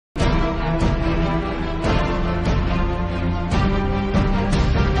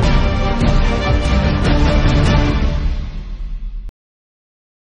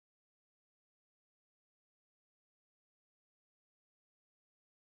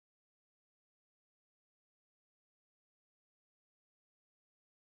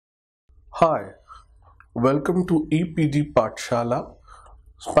Hi, welcome to EPG Pathshala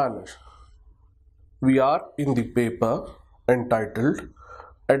Spanish. We are in the paper entitled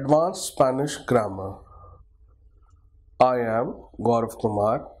Advanced Spanish Grammar. I am Gaurav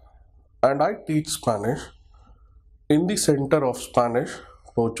Kumar and I teach Spanish in the Center of Spanish,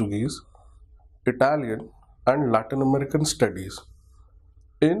 Portuguese, Italian and Latin American Studies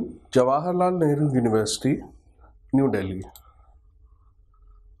in Jawaharlal Nehru University, New Delhi.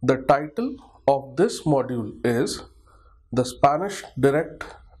 The title of this module is The Spanish Direct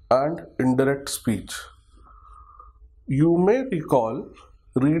and Indirect Speech. You may recall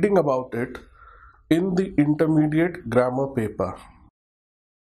reading about it in the intermediate grammar paper.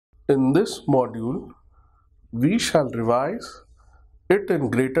 In this module, we shall revise it in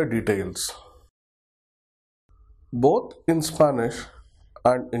greater details. Both in Spanish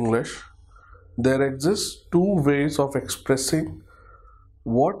and English, there exist two ways of expressing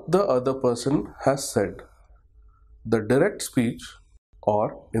what the other person has said. The direct speech,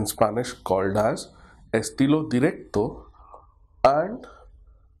 or in Spanish called as estilo directo, and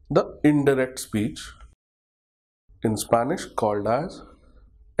the indirect speech, in Spanish called as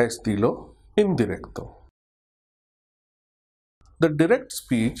estilo indirecto. The direct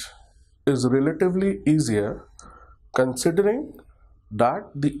speech is relatively easier considering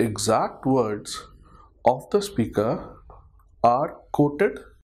that the exact words of the speaker are quoted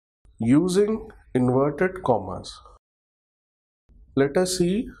using inverted commas. Let us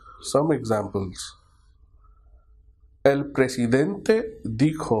see some examples. El presidente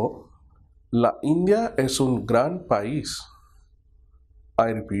dijo, La India es un gran país.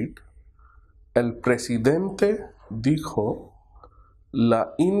 I repeat. El presidente dijo,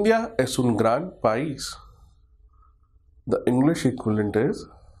 La India es un gran país. The English equivalent is,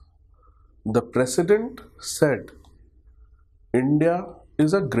 The president said, India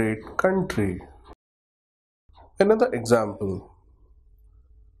is a great country. Another example.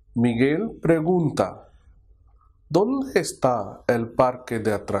 Miguel pregunta, ¿Dónde está el parque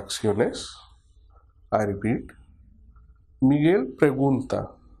de atracciones? I repeat. Miguel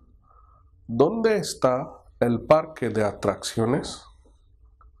pregunta, ¿Dónde está el parque de atracciones?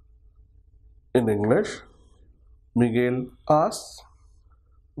 In English, Miguel asks,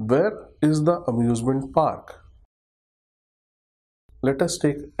 Where is the amusement park? Let us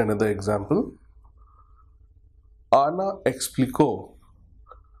take another example. Ana explicó,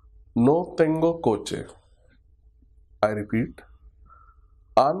 No tengo coche. I repeat.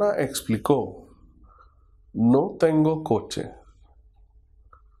 Ana explicó, No tengo coche.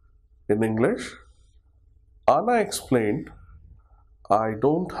 In English, Ana explained, I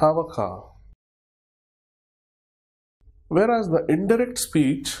don't have a car. Whereas the indirect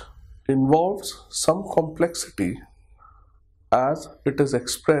speech involves some complexity as it is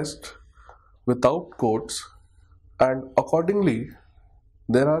expressed without quotes, and accordingly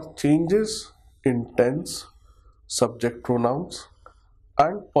there are changes in tense, subject pronouns,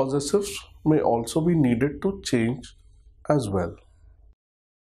 and possessives may also be needed to change as well.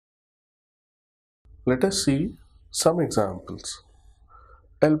 Let us see some examples.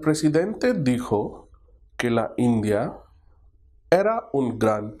 El presidente dijo que la India era un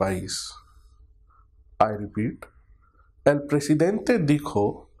gran país. I repeat. El presidente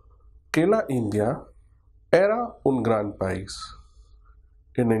dijo que la India era un gran país.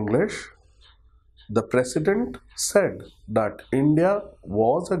 In English, the president said that India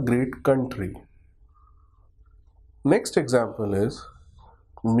was a great country. Next example is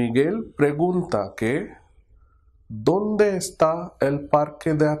Miguel pregunta que ¿Dónde está el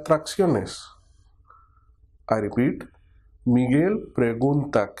parque de atracciones? I repeat. Miguel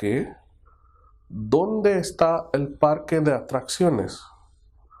pregunta que ¿Dónde está el parque de atracciones?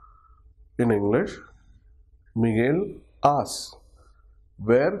 In English, Miguel asks,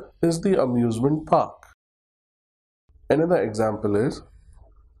 Where is the amusement park? Another example is,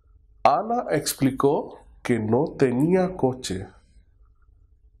 Ana explicó que no tenía coche.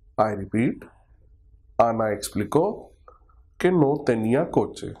 I repeat, Ana explicó que no tenía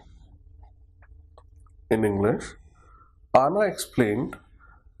coche. In English, Ana explained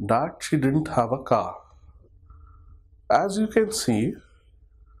that she didn't have a car. As you can see,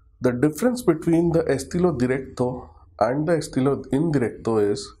 the difference between the estilo directo and the estilo indirecto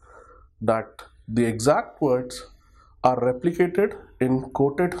is that the exact words are replicated in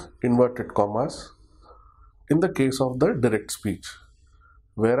quoted inverted commas in the case of the direct speech,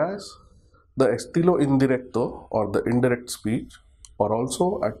 whereas the estilo indirecto or the indirect speech, or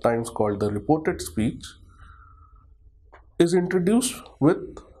also at times called the reported speech, is introduced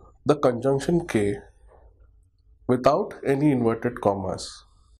with the conjunction K without any inverted commas.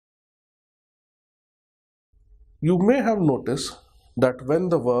 You may have noticed that when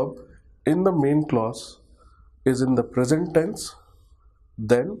the verb in the main clause is in the present tense,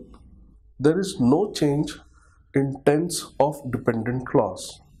 then there is no change in tense of dependent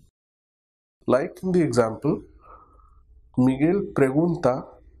clause. Like in the example, Miguel pregunta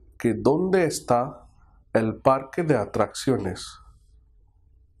que dónde está el parque de atracciones.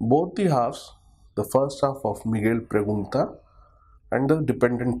 Both the halves, the first half of Miguel pregunta and the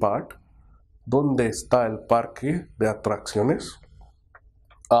dependent part, ¿dónde está el parque de atracciones?,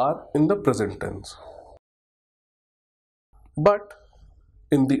 are in the present tense. But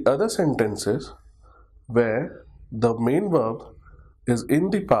in the other sentences where the main verb is in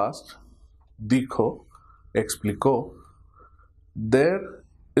the past, dijo, explicó, there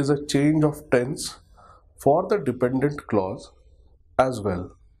is a change of tense for the dependent clause as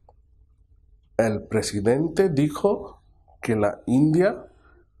well. El presidente dijo que la India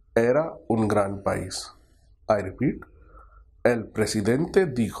era un gran país. I repeat, el presidente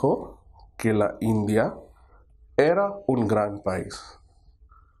dijo que la India era un gran país.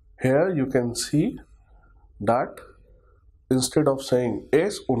 Here you can see that instead of saying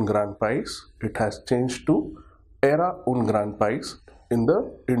es un gran país, it has changed to era un gran país in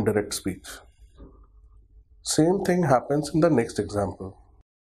the indirect speech. Same thing happens in the next example.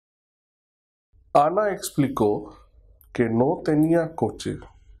 Ana explicó que no tenía coche.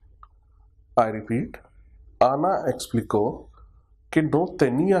 I repeat, Ana explicó que no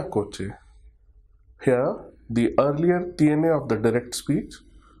tenía coche. Here, the earlier tiene of the direct speech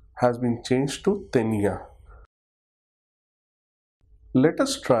has been changed to tenía. Let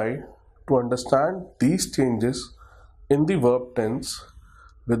us try to understand these changes in the verb tense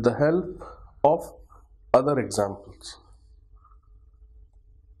with the help of other examples.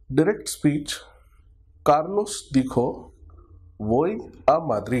 Direct speech, Carlos dijo, voy a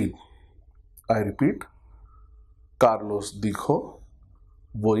Madrid. I repeat, Carlos dijo,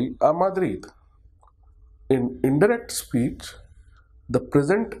 voy a Madrid. In indirect speech, the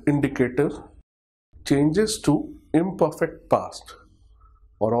present indicative changes to imperfect past,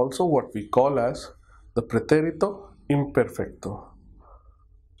 or also what we call as the pretérito imperfecto.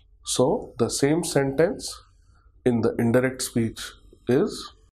 So the same sentence in the indirect speech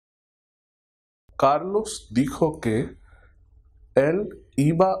is Carlos dijo que él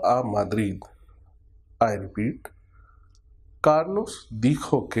iba a Madrid. I repeat, Carlos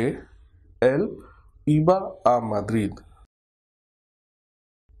dijo que él iba a Madrid.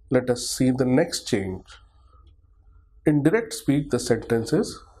 Let us see the next change. In direct speech, the sentence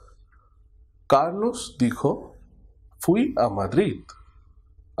is Carlos dijo, fui a Madrid.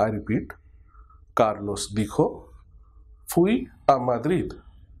 I repeat, Carlos dijo, fui a Madrid.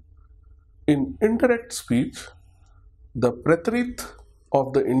 In indirect speech, the pretérito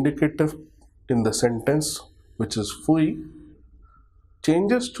of the indicative in the sentence, which is fui,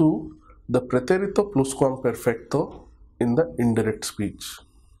 changes to the pretérito pluscuamperfecto in the indirect speech.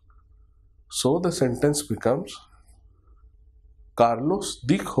 So the sentence becomes Carlos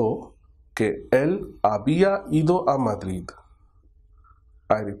dijo que él había ido a Madrid.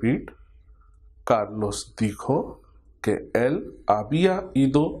 I repeat, Carlos dijo que él había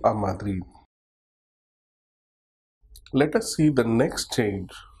ido a Madrid. Let us see the next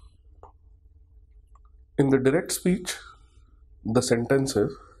change. In the direct speech, the sentence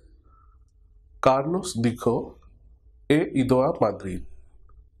is Carlos dijo, he ido a Madrid.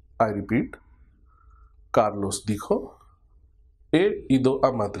 I repeat, Carlos dijo, he ido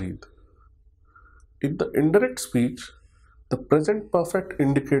a Madrid. In the indirect speech, the present perfect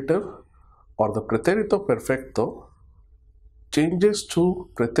indicative or the pretérito perfecto changes to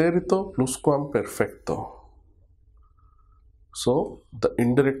pretérito pluscuamperfecto. So the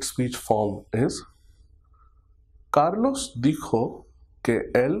indirect speech form is Carlos dijo que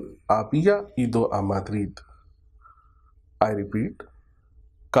él había ido a Madrid. I repeat,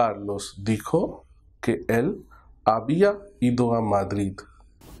 Carlos dijo que él había ido a Madrid.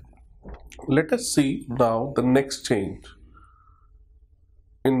 Let us see now the next change.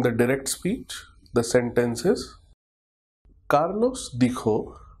 In the direct speech, the sentence is Carlos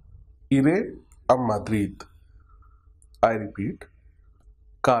dijo, iré a Madrid. I repeat,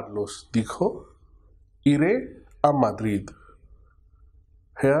 Carlos dijo, iré a Madrid.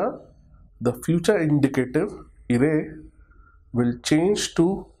 Here, the future indicative, iré, will change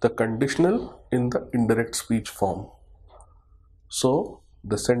to the conditional in the indirect speech form. So,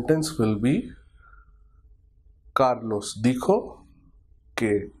 the sentence will be Carlos dijo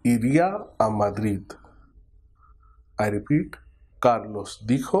que iría a Madrid. I repeat, Carlos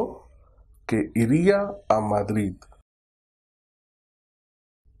dijo que iría a Madrid.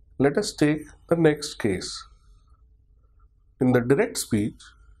 Let us take the next case. In the direct speech,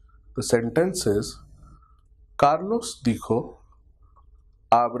 the sentence is Carlos dijo,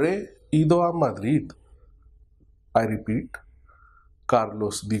 habré ido a Madrid. I repeat,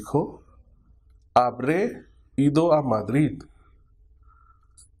 Carlos dijo, habré ido a Madrid.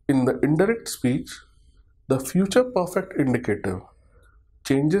 In the indirect speech, the future perfect indicative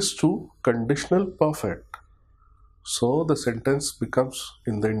changes to conditional perfect. So the sentence becomes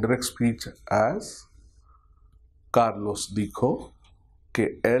in the indirect speech as Carlos dijo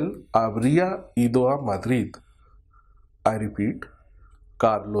que él habría ido a Madrid. I repeat,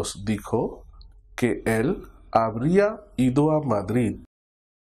 Carlos dijo que él habría ido a Madrid.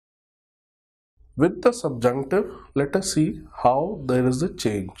 With the subjunctive, let us see how there is a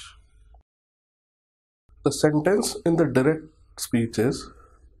change. The sentence in the direct speech is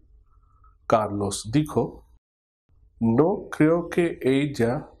Carlos dijo, no creo que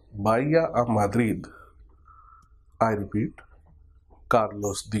ella vaya a Madrid. I repeat,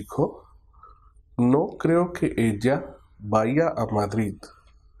 Carlos dijo, no creo que ella vaya a Madrid.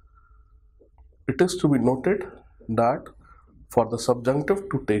 It is to be noted that for the subjunctive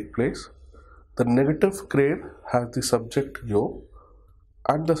to take place, the negative creer has the subject yo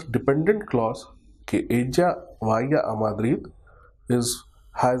and the dependent clause que ella vaya a Madrid is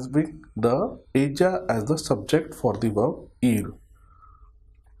having the ella as the subject for the verb ir.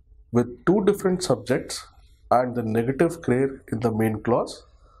 With two different subjects and the negative creer in the main clause,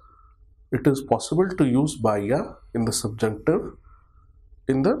 it is possible to use vaya in the subjunctive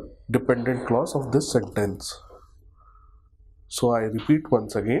in the dependent clause of this sentence. So I repeat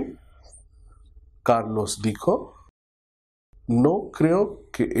once again, Carlos dijo, no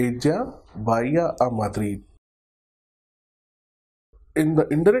creo que ella vaya a Madrid. In the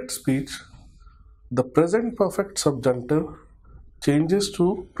indirect speech, the present perfect subjunctive changes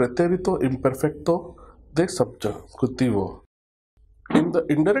to pretérito imperfecto de subjuntivo. In the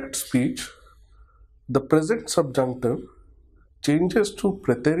indirect speech, the present subjunctive changes to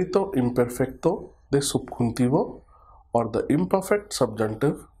pretérito imperfecto de subjuntivo or the imperfect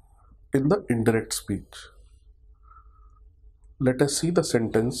subjunctive in the indirect speech. Let us see the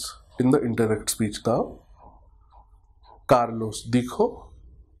sentence in the indirect speech now. Carlos dijo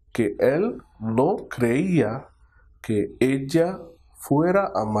que él no creía que ella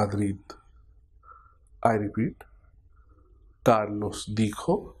fuera a Madrid. I repeat, Carlos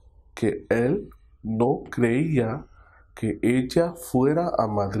dijo que él no creía que ella fuera a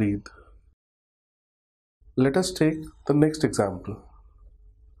Madrid. Let us take the next example.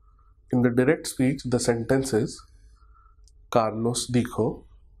 In the direct speech, the sentence is Carlos dijo,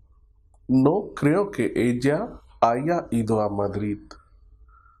 no creo que ella haya ido a Madrid.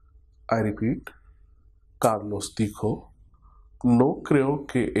 I repeat, Carlos dijo, no creo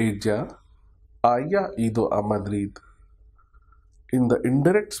que ella haya ido a Madrid. In the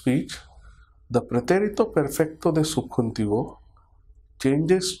indirect speech, the pretérito perfecto de subjuntivo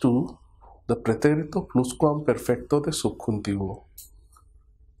changes to the pretérito pluscuamperfecto de subjuntivo.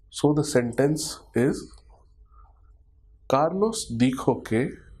 So the sentence is Carlos dijo que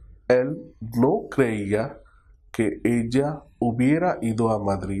él no creía que ella hubiera ido a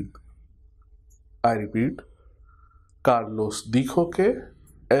Madrid. I repeat, Carlos dijo que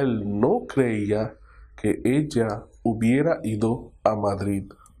él no creía que ella hubiera ido a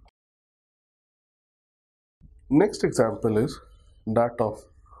Madrid. Next example is that of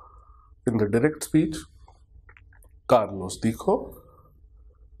in the direct speech, Carlos dijo,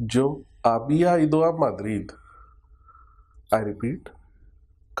 yo había ido a Madrid. I repeat,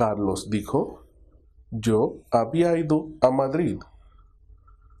 Carlos dijo, yo había ido a Madrid.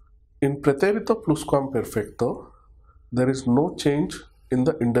 In pretérito pluscuamperfecto, there is no change in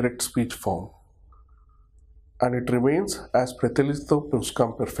the indirect speech form, and it remains as pretérito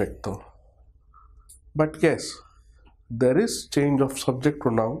pluscuamperfecto. But yes, there is change of subject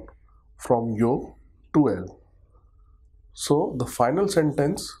pronoun from yo to él. So the final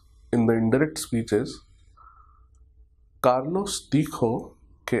sentence in the indirect speech is Carlos dijo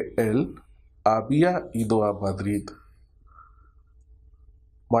que él había ido a Madrid.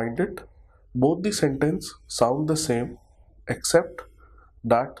 Mind it, both the sentence sound the same except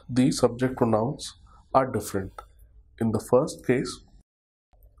that the subject pronouns are different. In the first case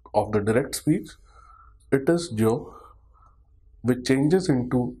of the direct speech, it is yo, which changes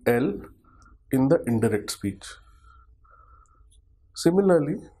into él in the indirect speech.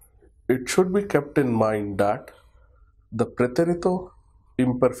 Similarly, it should be kept in mind that the pretérito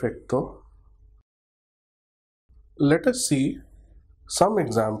imperfecto. Let us see some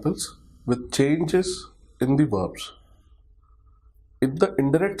examples with changes in the verbs. In the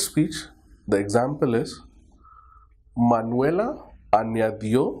indirect speech, the example is Manuela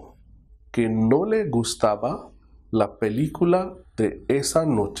añadió que no le gustaba la película de esa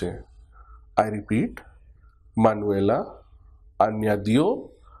noche. I repeat, Manuela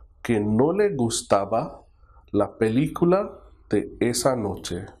añadió que no le gustaba la película de esa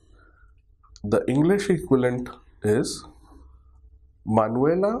noche. The English equivalent is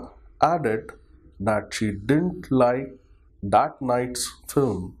Manuela added that she didn't like that night's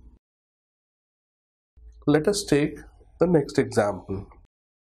film. Let us take the next example.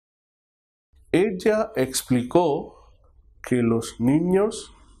 Ella explicó que los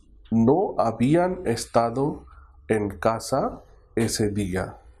niños no habían estado en casa ese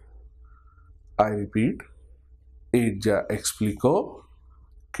día. I repeat, ella explicó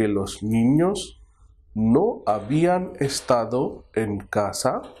que los niños no habían estado en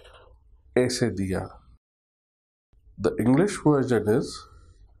casa ese día. The English version is,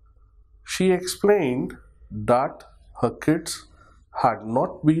 she explained that her kids had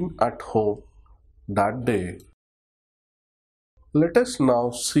not been at home that day. Let us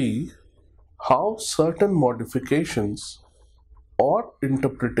now see how certain modifications or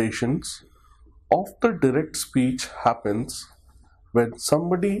interpretations of the direct speech happens when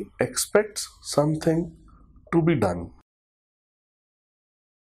somebody expects something to be done.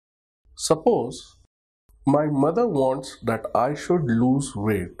 Suppose my mother wants that I should lose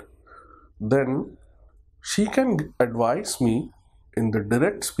weight. Then she can advise me in the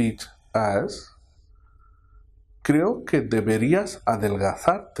direct speech as creo que deberías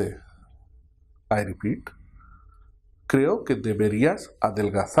adelgazarte. I repeat, creo que deberías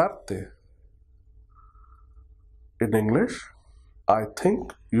adelgazarte. In English, I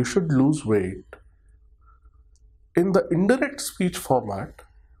think you should lose weight. In the indirect speech format,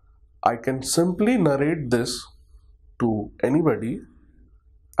 I can simply narrate this to anybody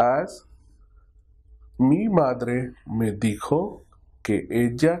as mi madre me dijo que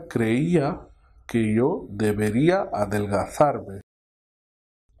ella creía que yo debería adelgazarme.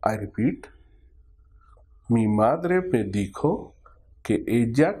 I repeat, mi madre me dijo que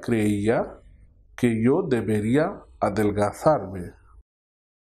ella creía que yo debería adelgazarme.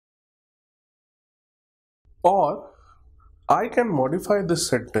 Or I can modify this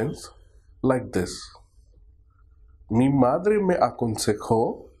sentence like this. Mi madre me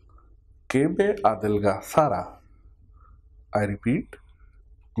aconsejó que me adelgazara. I repeat,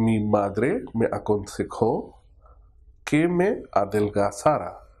 mi madre me aconsejó que me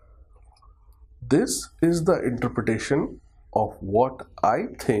adelgazara. This is the interpretation of what I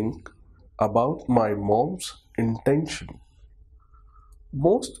think about my mom's intention.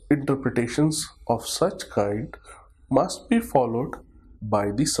 Most interpretations of such kind must be followed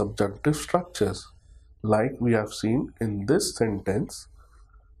by the subjunctive structures. Like we have seen in this sentence,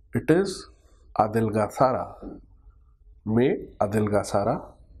 it is adelgazara. Me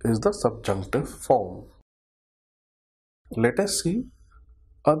adelgazara is the subjunctive form. Let us see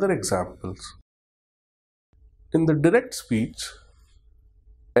other examples. In the direct speech,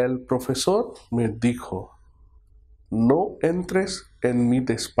 el profesor me dijo, no entres en mi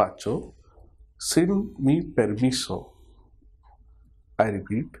despacho sin mi permiso. I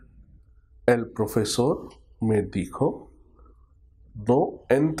repeat, el profesor me dijo, no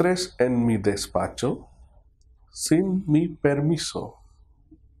entres en mi despacho sin mi permiso.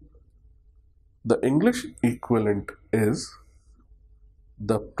 The English equivalent is,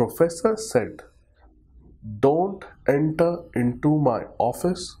 the professor said, don't enter into my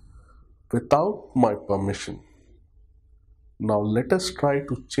office without my permission. Now let us try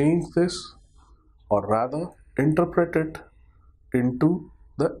to change this, or rather interpret it into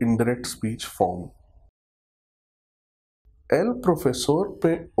the indirect speech form. El profesor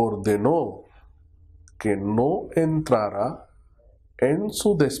me ordenó que no entrara en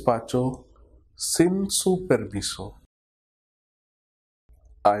su despacho sin su permiso.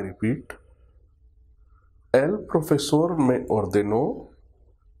 I repeat, el profesor me ordenó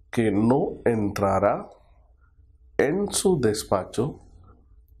que no entrara en su despacho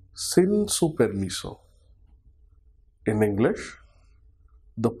sin su permiso. In English,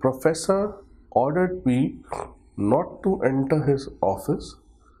 the professor ordered me not to enter his office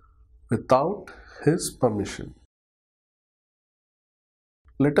without his permission.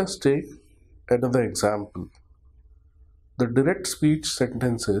 Let us take another example. The direct speech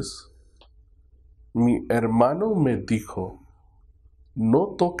sentence is, mi hermano me dijo,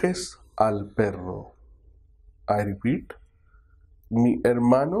 no toques al perro. I repeat, mi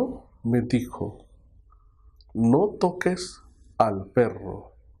hermano me dijo, no toques al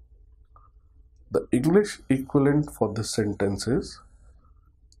perro. The English equivalent for this sentence is,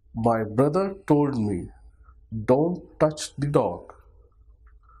 my brother told me Don't touch the dog.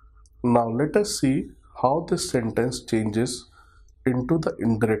 Now let us see how this sentence changes into the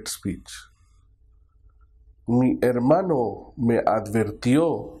indirect speech. Mi hermano me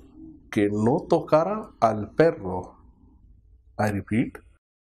advirtió que no tocara al perro. I repeat.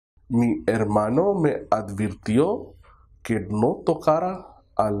 Mi hermano me advirtió que no tocara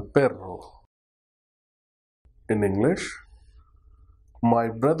al perro. In English, my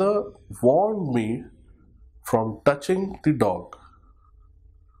brother warned me from touching the dog.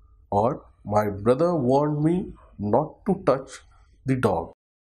 Or, my brother warned me not to touch the dog.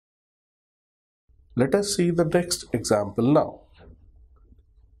 Let us see the next example now.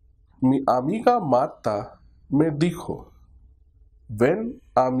 Mi amiga Marta me dijo, ven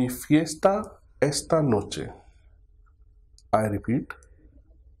a mi fiesta esta noche. I repeat.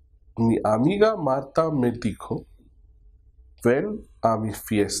 Mi amiga Marta me dijo, ven a mi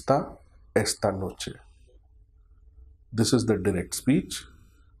fiesta esta noche. This is the direct speech.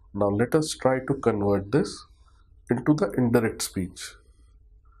 Now let us try to convert this into the indirect speech.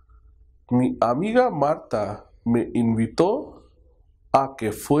 Mi amiga Marta me invitó a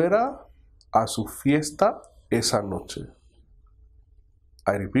que fuera a su fiesta esa noche.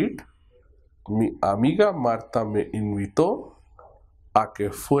 I repeat. Mi amiga Marta me invitó a que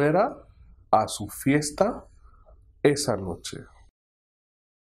fuera a su fiesta esa noche.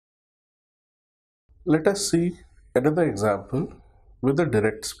 Let us see another example with a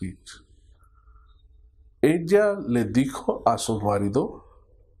direct speech. Ella le dijo a su marido,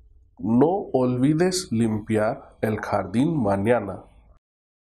 no olvides limpiar el jardín mañana.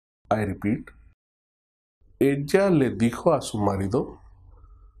 I repeat. Ella le dijo a su marido,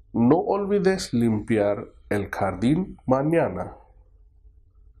 no olvides limpiar el jardín mañana.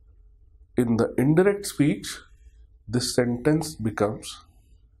 In the indirect speech, this sentence becomes,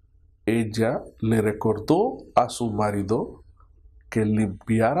 ella le recordó a su marido que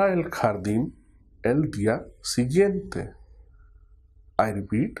limpiara el jardín el día siguiente. I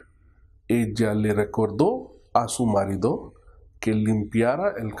repeat. Ella le recordó a su marido que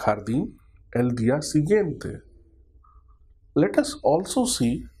limpiara el jardín el día siguiente. Let us also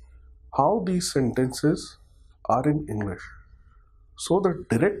see how these sentences are in English. So the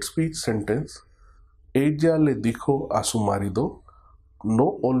direct speech sentence, ella le dijo a su marido,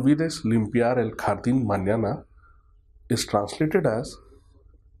 no olvides limpiar el jardín mañana, is translated as,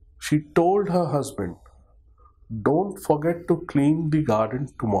 she told her husband, don't forget to clean the garden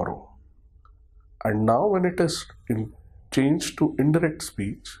tomorrow. And now when it is changed to indirect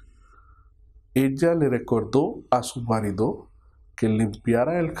speech, ella le recordó a su marido que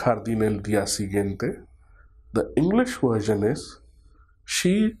limpiara el jardín el día siguiente. The English version is,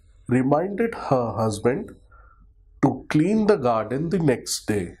 she reminded her husband to clean the garden the next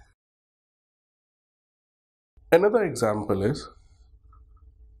day. Another example is,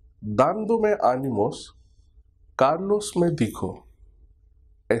 dándome ánimos, Carlos me dijo,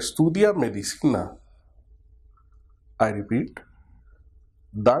 estudia medicina. I repeat.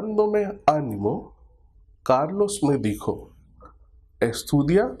 Dándome ánimo, Carlos me dijo,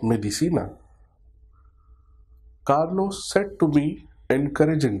 estudia medicina. Carlos said to me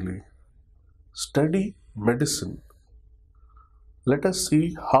encouragingly, study medicine. Let us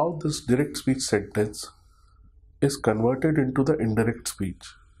see how this direct speech sentence is converted into the indirect speech.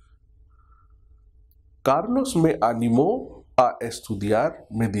 Carlos me animó a estudiar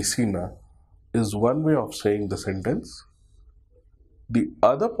medicina is one way of saying the sentence. The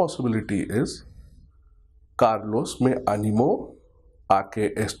other possibility is, Carlos me animó a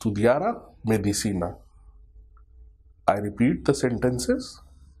que estudiara medicina. I repeat the sentences.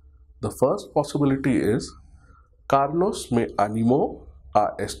 The first possibility is, Carlos me animó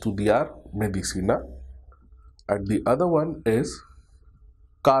a estudiar medicina. And the other one is,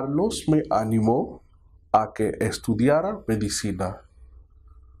 Carlos me animó a que estudiara medicina.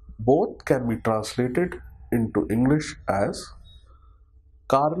 Both can be translated into English as,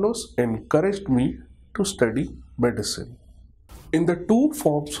 Carlos encouraged me to study medicine. In the two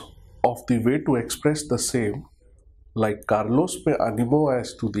forms of the way to express the same, like Carlos me animó a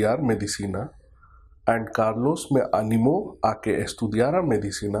estudiar medicina and Carlos me animó a que estudiara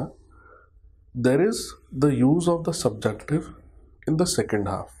medicina, there is the use of the subjunctive in the second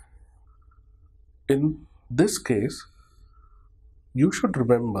half. In this case, you should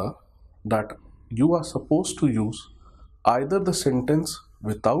remember that you are supposed to use either the sentence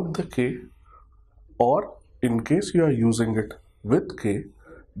without the K, or in case you are using it with K,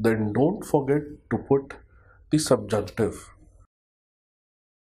 then don't forget to put the subjunctive.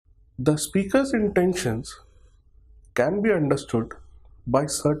 The speaker's intentions can be understood by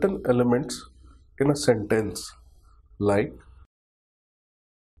certain elements in a sentence like,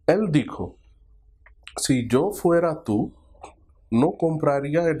 él dijo, si yo fuera tú, no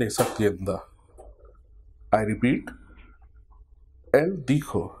compraría en esa tienda. I repeat, él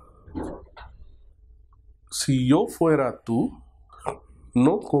dijo, si yo fuera tú,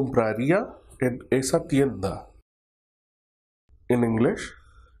 no compraría en esa tienda. In English,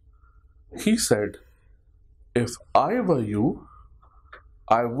 he said, if I were you,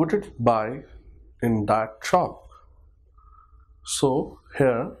 I wouldn't buy in that shop. So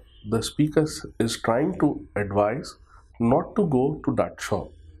here the speaker is trying to advise not to go to that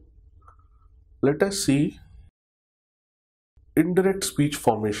shop. Let us see indirect speech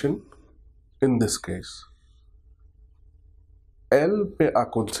formation in this case. Él me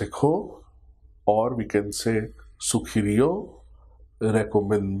aconsejó, or we can say sugirió,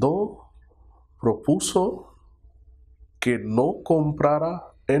 recomendó, propuso que no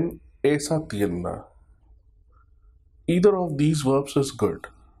comprara en esa tienda. Either of these verbs is good.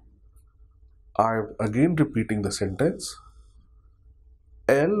 I'm again repeating the sentence.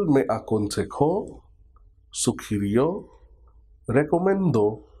 Él me aconsejó, sugirió,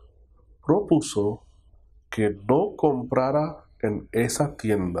 recomendó, propuso que no comprara en esa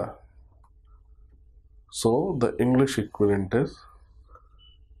tienda. So the English equivalent is,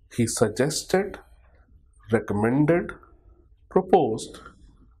 he suggested, recommended, proposed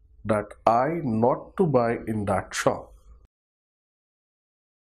that I not to buy in that shop.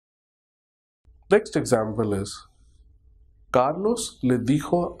 Next example is, Carlos le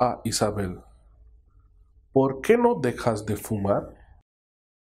dijo a Isabel, ¿por qué no dejas de fumar?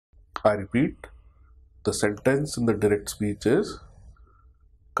 I repeat, the sentence in the direct speech is,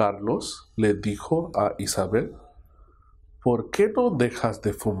 Carlos le dijo a Isabel, ¿por qué no dejas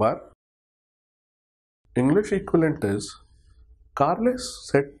de fumar? English equivalent is, Carlos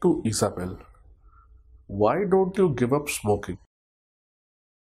said to Isabel, why don't you give up smoking?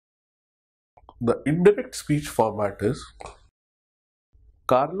 The indirect speech format is,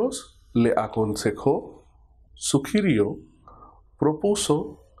 Carlos le aconsejó, sugirió,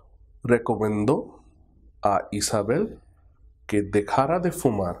 propuso, recomendó a Isabel que dejara de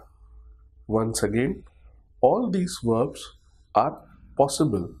fumar. Once again, all these verbs are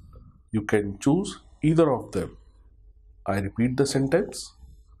possible. You can choose either of them. I repeat the sentence.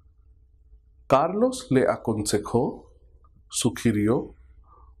 Carlos le aconsejó, sugirió,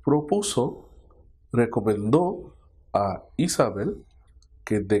 propuso, recomendó a Isabel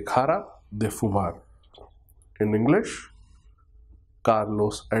que dejara de fumar. In English,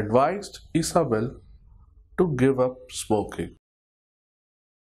 Carlos advised Isabel to give up smoking.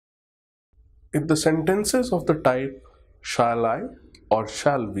 In the sentences of the type shall I or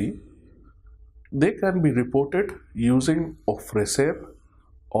shall we, they can be reported using ofrecer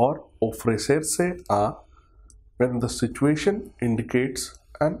or ofrecerse a when the situation indicates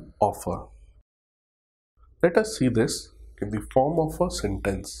an offer. Let us see this in the form of a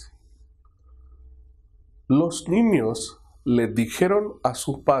sentence. Los niños le dijeron a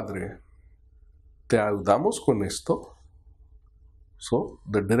su padre, ¿te ayudamos con esto? So,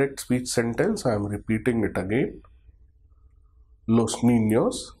 the direct speech sentence, I am repeating it again. Los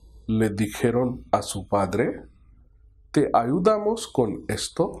niños le dijeron a su padre, ¿te ayudamos con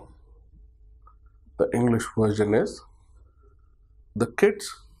esto? The English version is, the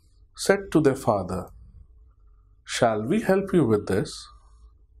kids said to their father, shall we help you with this?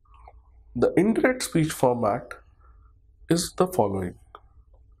 The indirect speech format is the following.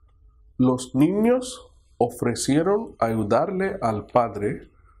 Los niños ofrecieron ayudarle al padre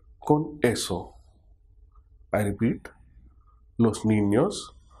con eso. I repeat. Los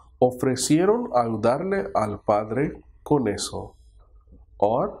niños ofrecieron ayudarle al padre con eso.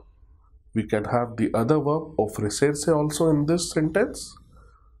 Or we can have the other verb ofrecerse also in this sentence.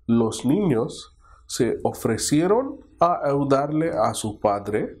 Los niños se ofrecieron a ayudarle a su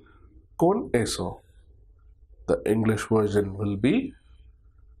padre con eso. The English version will be,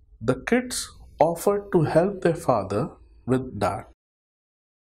 the kids offered to help their father with that.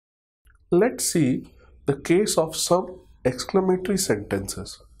 Let's see the case of some exclamatory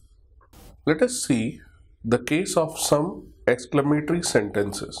sentences. Let us see the case of some exclamatory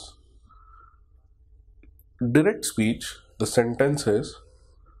sentences. Direct speech, the sentence is,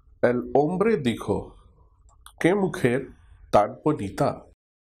 el hombre dijo, ¿qué mujer tan bonita?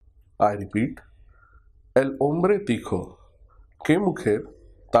 I repeat, el hombre dijo, ¿qué mujer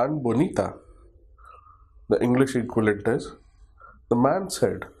tan bonita? The English equivalent is, the man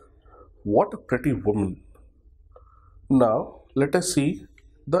said, what a pretty woman. Now, let us see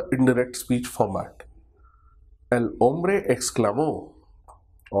the indirect speech format. El hombre exclamó,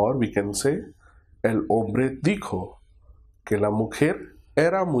 or we can say, El hombre dijo que la mujer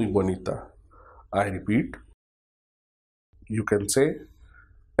era muy bonita. I repeat, you can say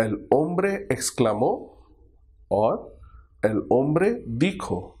el hombre exclamó or el hombre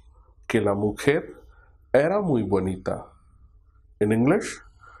dijo que la mujer era muy bonita. In English,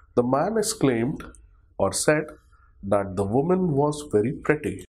 the man exclaimed or said that the woman was very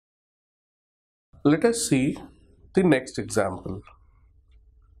pretty. Let us see the next example.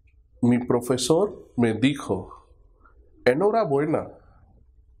 Mi profesor me dijo, enhorabuena,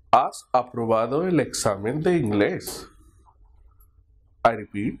 has aprobado el examen de inglés. I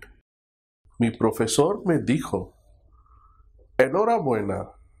repeat, mi profesor me dijo,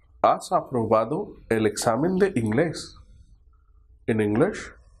 enhorabuena, has aprobado el examen de inglés. In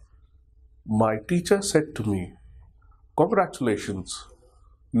English, my teacher said to me, congratulations,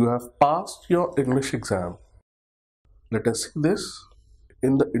 you have passed your English exam. Let us see this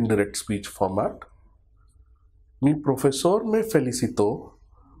in the indirect speech format. Mi profesor me felicitó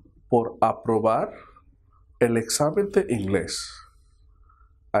por aprobar el examen de inglés.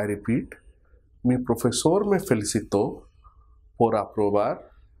 I repeat, mi profesor me felicitó por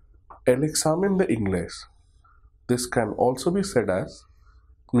aprobar el examen de inglés. This can also be said as,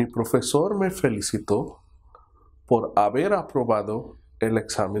 mi profesor me felicitó por haber aprobado el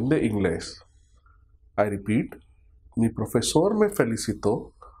examen de inglés. I repeat, mi profesor me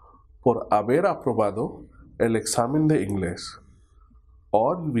felicitó por haber aprobado el examen de inglés.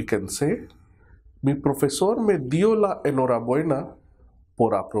 Or we can say, mi profesor me dio la enhorabuena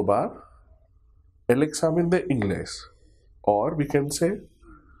por aprobar el examen de inglés. Or we can say,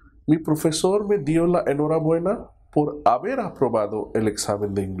 mi profesor me dio la enhorabuena por haber aprobado el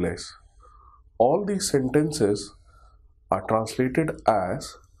examen de inglés. All these sentences are translated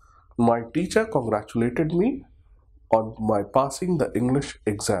as, my teacher congratulated me on my passing the English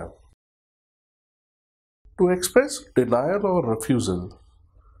exam. To express denial or refusal,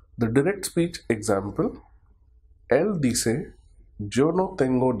 the direct speech example, él dice, yo no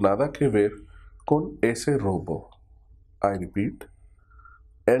tengo nada que ver con ese robo. I repeat,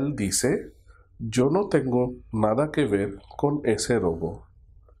 él dice, yo no tengo nada que ver con ese robo.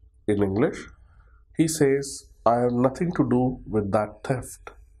 In English, he says, I have nothing to do with that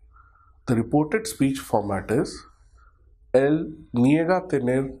theft. The reported speech format is, él niega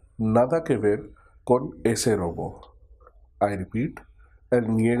tener nada que ver con ese robo. I repeat, él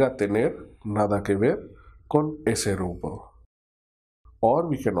niega tener nada que ver con ese robo. Or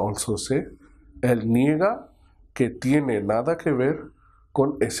we can also say, él niega que tiene nada que ver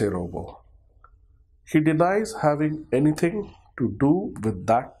con ese robo. He denies having anything to do with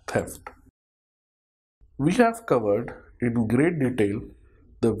that theft. We have covered in great detail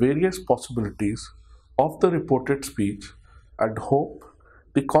the various possibilities of the reported speech and hope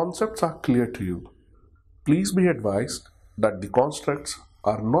the concepts are clear to you. Please be advised that the constructs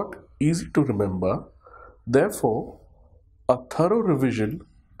are not easy to remember, therefore, a thorough revision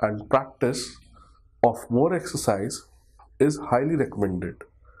and practice of more exercise is highly recommended.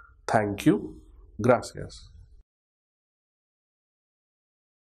 Thank you. Gracias.